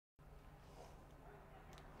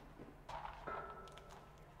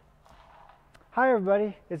Hi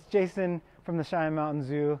everybody, it's Jason from the Cheyenne Mountain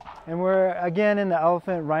Zoo, and we're again in the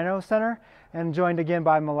Elephant Rhino Center and joined again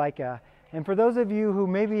by Malaika. And for those of you who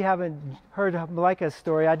maybe haven't heard Malaika's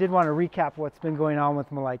story, I did want to recap what's been going on with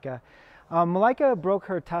Malaika. Malaika broke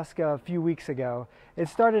her tusk a few weeks ago. It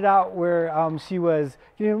started out where she was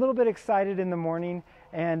getting a little bit excited in the morning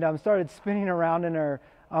and started spinning around in her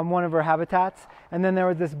one of her habitats, and then there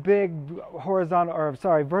was this big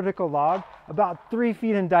vertical log about 3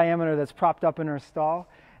 feet in diameter that's propped up in her stall,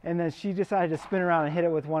 and then she decided to spin around and hit it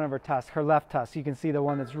with one of her tusks, her left tusk. You can see the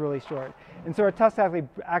one that's really short, and so her tusk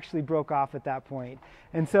actually broke off at that point.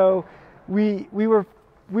 And so we were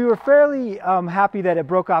fairly happy that it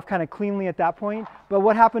broke off kind of cleanly at that point, but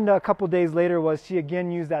what happened a couple days later was she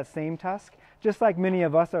again used that same tusk. Just like many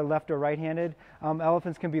of us are left or right-handed,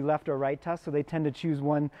 elephants can be left or right tusk, so they tend to choose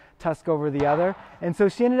one tusk over the other. And so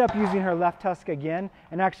she ended up using her left tusk again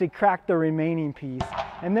and actually cracked the remaining piece.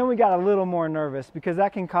 And then we got a little more nervous because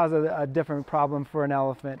that can cause a different problem for an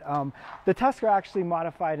elephant. The tusks are actually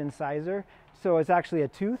modified incisor, so it's actually a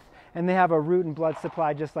tooth, and they have a root and blood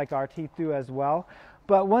supply just like our teeth do as well.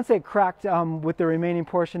 But once it cracked with the remaining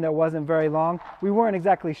portion that wasn't very long, we weren't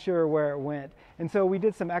exactly sure where it went. And so we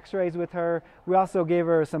did some x-rays with her. We also gave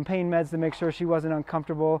her some pain meds to make sure she wasn't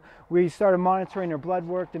uncomfortable. We started monitoring her blood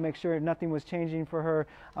work to make sure nothing was changing for her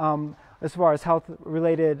as far as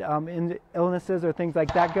health-related illnesses or things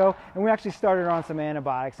like that go. And we actually started her on some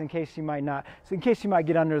antibiotics in case she might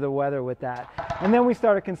get under the weather with that. And then we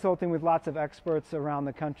started consulting with lots of experts around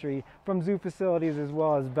the country from zoo facilities as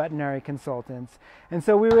well as veterinary consultants. And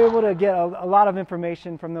so we were able to get a lot of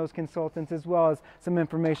information from those consultants as well as some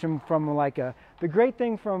information from Malaika. The great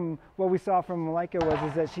thing from what we saw from Malaika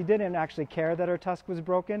is that she didn't actually care that her tusk was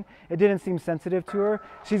broken. It didn't seem sensitive to her.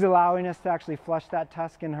 She's allowing us to actually flush that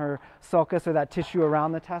tusk in her sulcus, or that tissue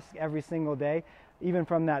around the tusk, every single day, even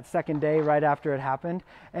from that second day right after it happened.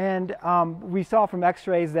 And we saw from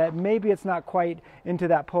x-rays that maybe it's not quite into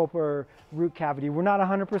that pulp or root cavity. We're not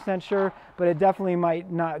 100% sure, but it definitely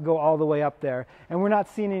might not go all the way up there. And we're not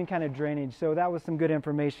seeing any kind of drainage, so that was some good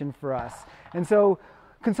information for us. And so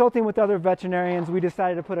consulting with other veterinarians, we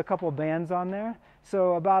decided to put a couple bands on there.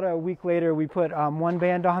 So about a week later, we put one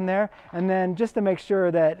band on there, and then just to make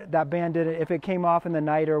sure that that band didn't, if it came off in the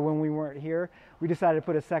night or when we weren't here, we decided to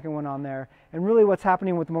put a second one on there. And really what's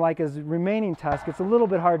happening with Malaika's remaining tusk, it's a little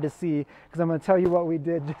bit hard to see because I'm going to tell you what we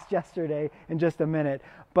did just yesterday in just a minute.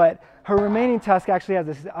 But her remaining tusk actually has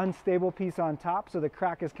this unstable piece on top, so the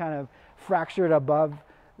crack is kind of fractured above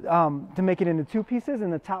to make it into two pieces,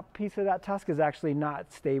 and the top piece of that tusk is actually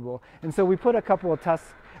not stable. And so we put a couple of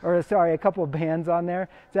a couple of bands on there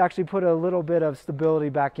to actually put a little bit of stability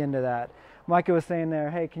back into that. Micah was saying there,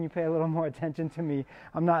 hey, can you pay a little more attention to me?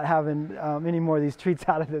 I'm not having any more of these treats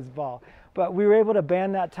out of this ball. But we were able to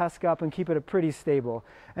band that tusk up and keep it pretty stable.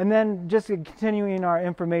 And then just continuing our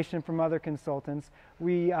information from other consultants,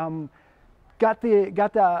 we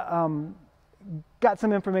got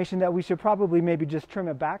some information that we should probably maybe just trim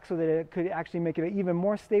it back so that it could actually make it even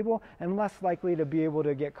more stable and less likely to be able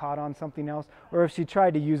to get caught on something else. Or if she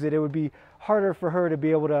tried to use it, it would be harder for her to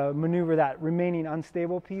be able to maneuver that remaining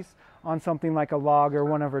unstable piece on something like a log or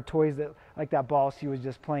one of her toys, like that ball she was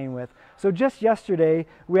just playing with. So just yesterday,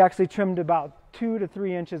 we actually trimmed about 2 to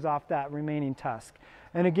 3 inches off that remaining tusk.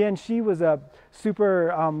 And again, she was a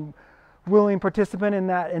super willing participant in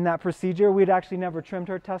that procedure. We'd actually never trimmed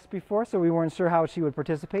her tusk before, so we weren't sure how she would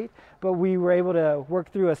participate, but we were able to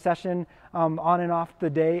work through a session on and off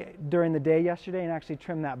during the day yesterday and actually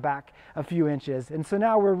trim that back a few inches. And so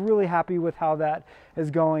now we're really happy with how that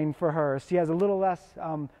is going for her. She has a little less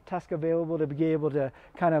tusk available to be able to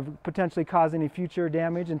kind of potentially cause any future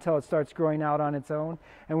damage until it starts growing out on its own,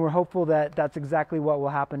 and we're hopeful that that's exactly what will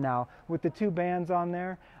happen now. With the 2 bands on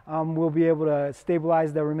there, we'll be able to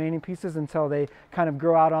stabilize the remaining pieces until they kind of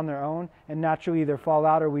grow out on their own and naturally either fall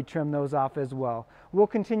out or we trim those off as well. We'll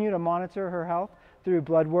continue to monitor her health through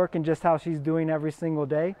blood work and just how she's doing every single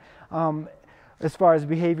day as far as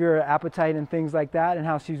behavior, appetite, and things like that, and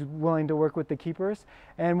how she's willing to work with the keepers.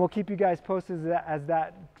 And we'll keep you guys posted as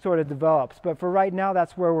that sort of develops. But for right now,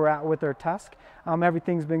 that's where we're at with her tusk.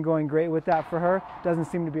 Everything's been going great with that for her. Doesn't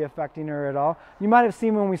seem to be affecting her at all. You might have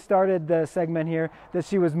seen when we started the segment here that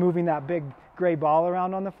she was moving that big gray ball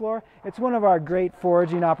around on the floor. It's one of our great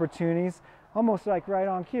foraging opportunities. Almost like right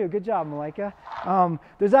on cue. Good job, Malaika.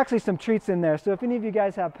 There's actually some treats in there. So if any of you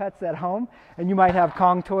guys have pets at home and you might have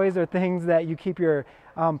Kong toys or things that you keep your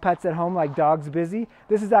pets at home like dogs busy,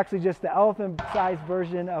 this is actually just the elephant-sized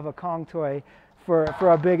version of a Kong toy for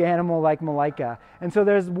a big animal like Malaika. And so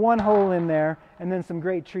there's one hole in there and then some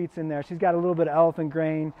great treats in there. She's got a little bit of elephant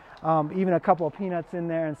grain, even a couple of peanuts in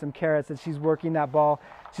there and some carrots that she's working that ball.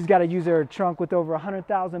 She's got to use her trunk with over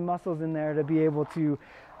 100,000 muscles in there to be able to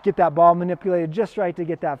get that ball manipulated just right to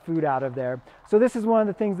get that food out of there. So this is one of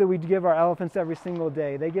the things that we give our elephants every single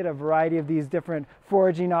day. They get a variety of these different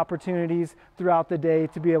foraging opportunities throughout the day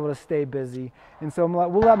to be able to stay busy. And so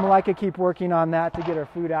we'll let Malaika keep working on that to get her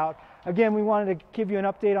food out. Again, we wanted to give you an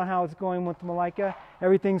update on how it's going with Malaika.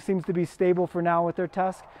 Everything seems to be stable for now with her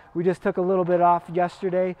tusk. We just took a little bit off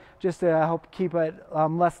yesterday just to help keep it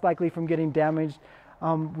less likely from getting damaged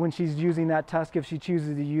when she's using that tusk, if she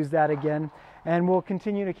chooses to use that again. And we'll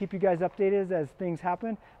continue to keep you guys updated as things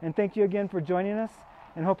happen. And thank you again for joining us,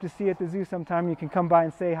 and hope to see you at the zoo sometime. You can come by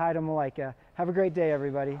and say hi to Malaika. Have a great day,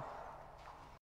 everybody.